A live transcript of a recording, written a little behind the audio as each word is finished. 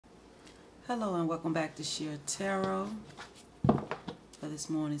Hello and welcome back to Sheer Tarot for this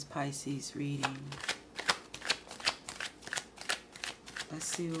morning's Pisces reading. Let's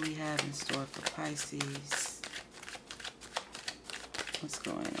see what we have in store for Pisces. What's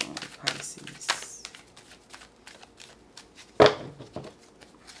going on with Pisces?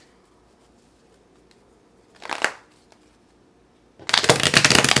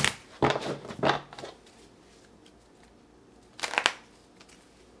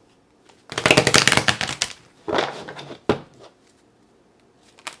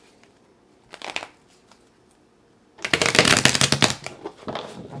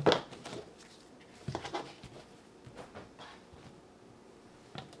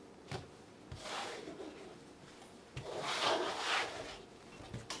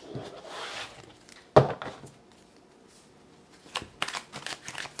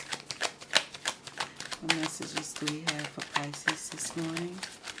 What messages do we have for Pisces this morning?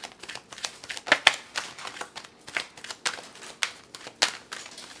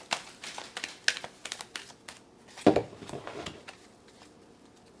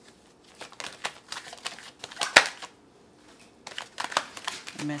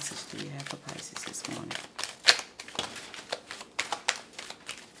 What message do we have for Pisces this morning?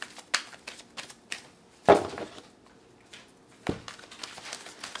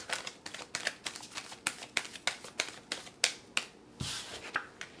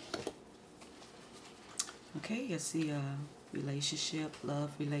 Okay, you see a relationship,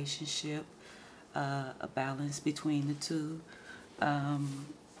 love relationship, a balance between the two.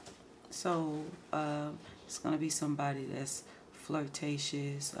 It's going to be somebody that's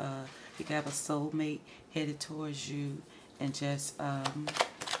flirtatious. You can have a soulmate headed towards you and just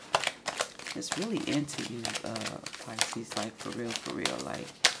it's really into you, Pisces, like for real, like.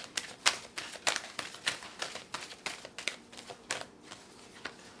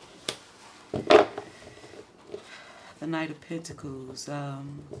 The Knight of Pentacles,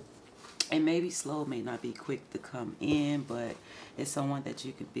 it may be slow, may not be quick to come in, but it's someone that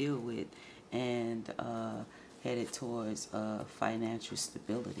you could build with and headed towards financial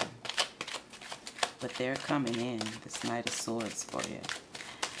stability. But they're coming in, this Knight of Swords for you.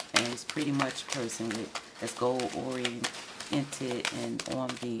 And it's pretty much a person that's goal-oriented and on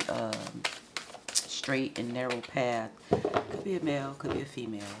the straight and narrow path. Could be a male, could be a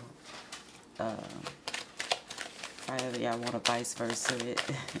female. However y'all want to vice versa it.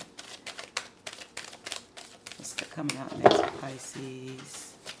 What's coming out next for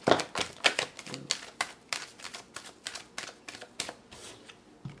Pisces?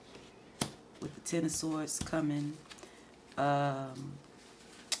 With the Ten of Swords coming out,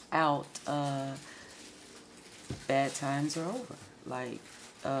 bad times are over. Like,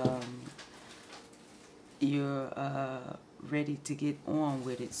 you're ready to get on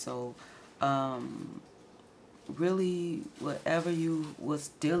with it. So, really, whatever you was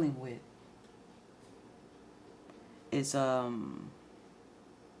dealing with is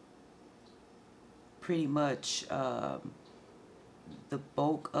pretty much the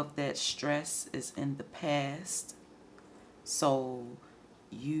bulk of that stress is in the past. So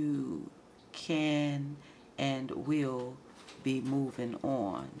you can and will be moving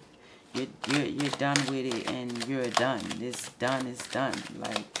on. You're done with it, and you're done. This done is done.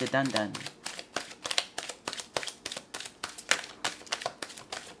 Like the done.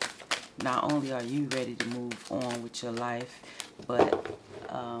 Not only are you ready to move on with your life, but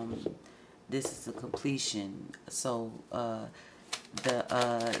this is a completion. So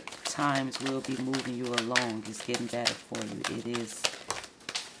the times will be moving you along. It's getting better for you. It is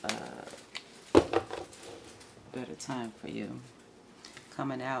better time for you.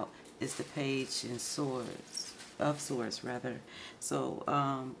 Coming out is the Page of Swords rather. So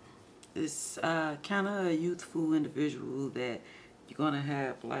it's kind of a youthful individual that you're going to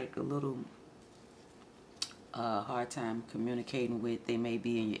have like a little hard time communicating with. They may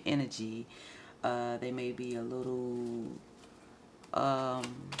be in your energy. They may be a little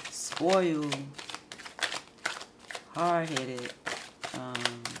spoiled, hard-headed,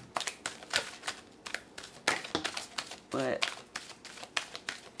 but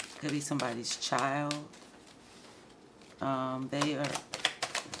could be somebody's child. They are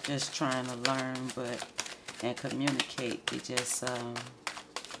just trying to learn and communicate. They just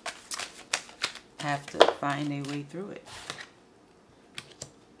have to find their way through it.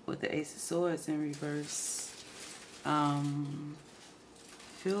 With the Ace of Swords in reverse,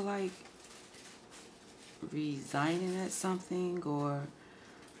 feel like resigning at something, or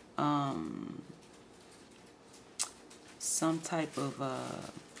some type of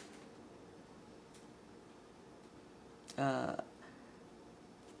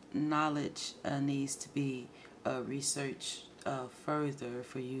knowledge needs to be researched further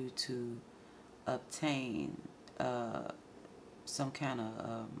for you to obtain some kind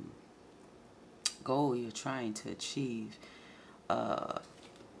of goal you're trying to achieve. But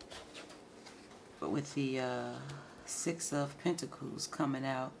with the Six of Pentacles coming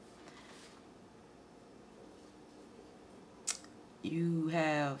out, you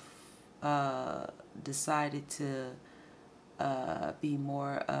have decided to be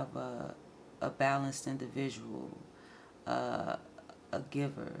more of a balanced individual, a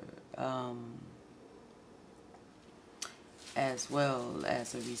giver, as well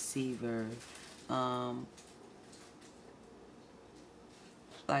as a receiver.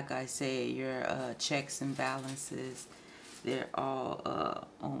 Like I said, your checks and balances, they're all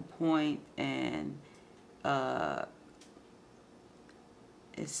on point, and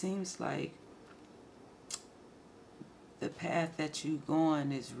it seems like the path that you're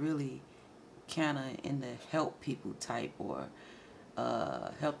going is really kind of in the help people type, or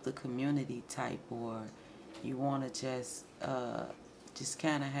help the community type, or you want to just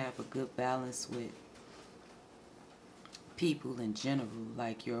kind of have a good balance with people in general.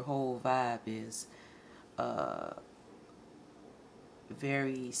 Like your whole vibe is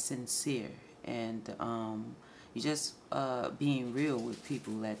very sincere, and you just being real with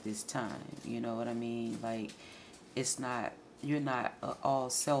people at this time. You know what I mean? Like, it's not, you're not all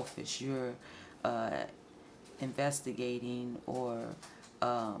selfish. You're investigating or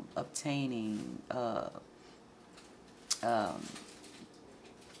obtaining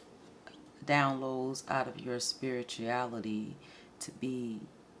downloads out of your spirituality to be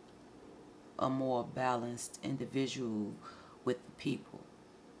a more balanced individual with the people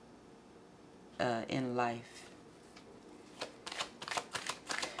in life.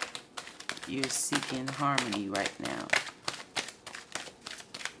 You're seeking harmony right now.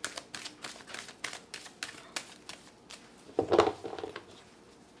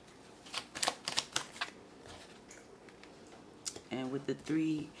 And with the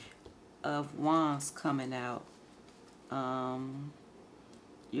Three of Wands coming out,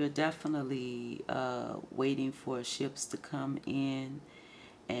 you're definitely waiting for ships to come in,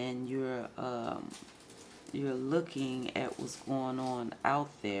 and you're looking at what's going on out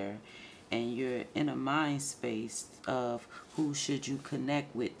there, and you're in a mind space of who should you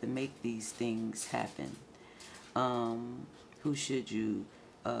connect with to make these things happen. Who should you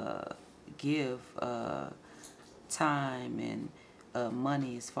give time and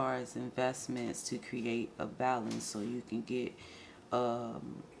money as far as investments to create a balance, so you can get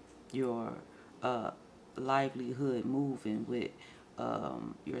your livelihood moving with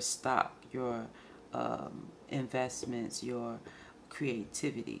your stock, your investments, your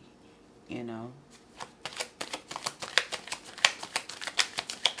creativity, you know.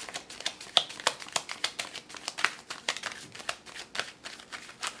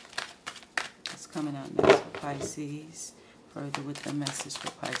 It's coming out next for Pisces. Further with the message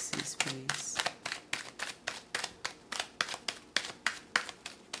for Pisces, please.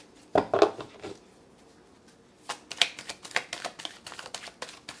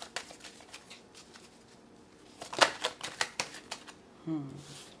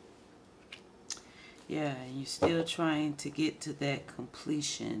 Yeah, you're still trying to get to that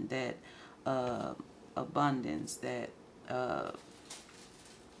completion, that abundance, that a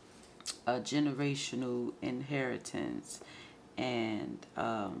generational inheritance. And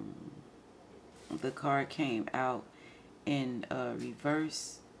the card came out in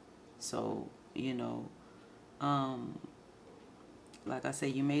reverse, so you know, like I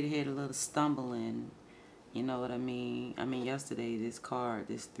said, you may have had a little stumbling, you know what I mean. Yesterday this card,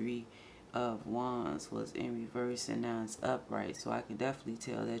 this Three of Wands, was in reverse, and now it's upright, so I can definitely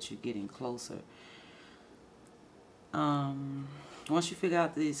tell that you're getting closer. Once you figure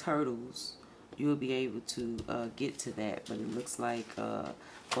out these hurdles, you'll be able to get to that. But it looks like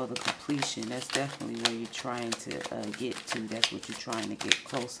for the completion, that's definitely where you're trying to get to. That's what you're trying to get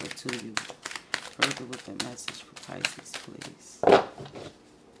closer to you. Further with the message for Pisces, please.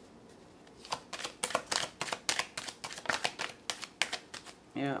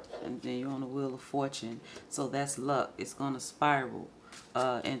 Yep, and then you're on the Wheel of Fortune. So that's luck. It's going to spiral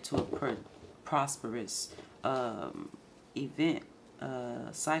into a prosperous event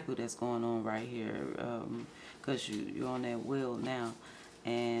cycle that's going on right here, because you're on that wheel now,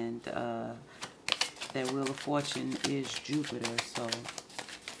 and that Wheel of Fortune is Jupiter, so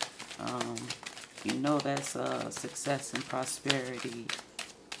you know that's success and prosperity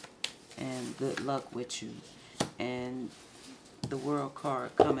and good luck with you. And the World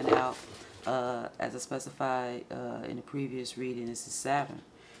card coming out, as I specified in the previous reading, this is Saturn.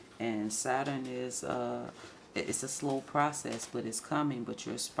 And Saturn is it's a slow process, but it's coming. But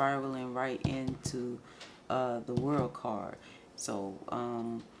you're spiraling right into the World card. So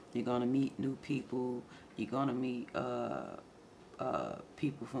you're gonna meet new people. You're gonna meet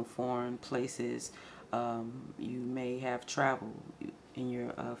people from foreign places. You may have travel in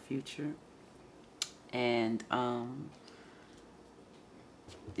your future, and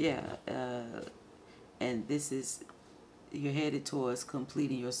yeah, and this is, you're headed towards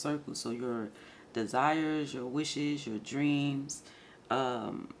completing your circle. So your desires, your wishes, your dreams,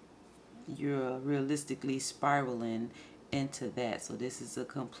 you're realistically spiraling into that. So this is a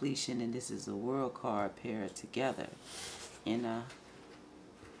completion, and this is a World card paired together, you know.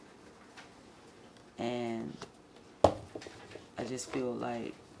 And I just feel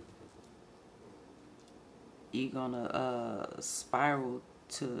like you're gonna spiral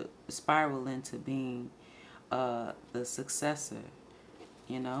into being the successor,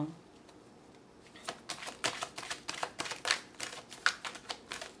 you know.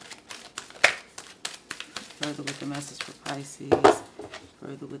 Further with the message for Pisces.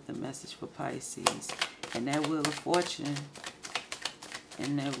 Further with the message for Pisces. And that Wheel of Fortune,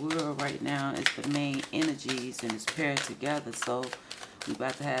 and that wheel right now is the main energies, and it's paired together. So we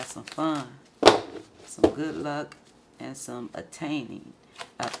about to have some fun, some good luck, and some obtaining,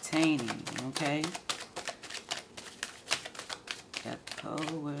 okay? Got the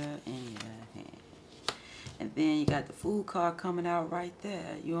whole world in your hand. And then you got the Fool card coming out right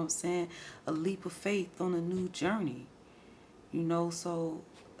there. You know what I'm saying? A leap of faith on a new journey. You know, so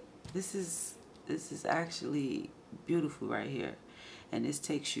this is actually beautiful right here. And this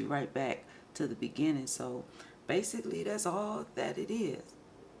takes you right back to the beginning. So basically that's all that it is.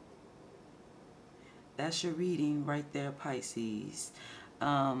 That's your reading right there, Pisces.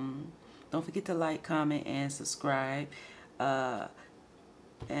 Don't forget to like, comment, and subscribe.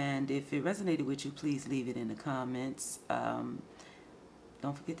 And if it resonated with you, please leave it in the comments.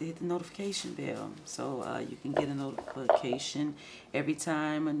 Don't forget to hit the notification bell so you can get a notification every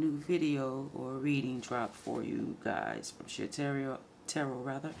time a new video or reading drop for you guys from Sheer Tarot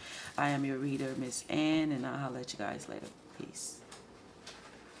rather. I am your reader, Miss Ann, and I'll holler at you guys later. Peace.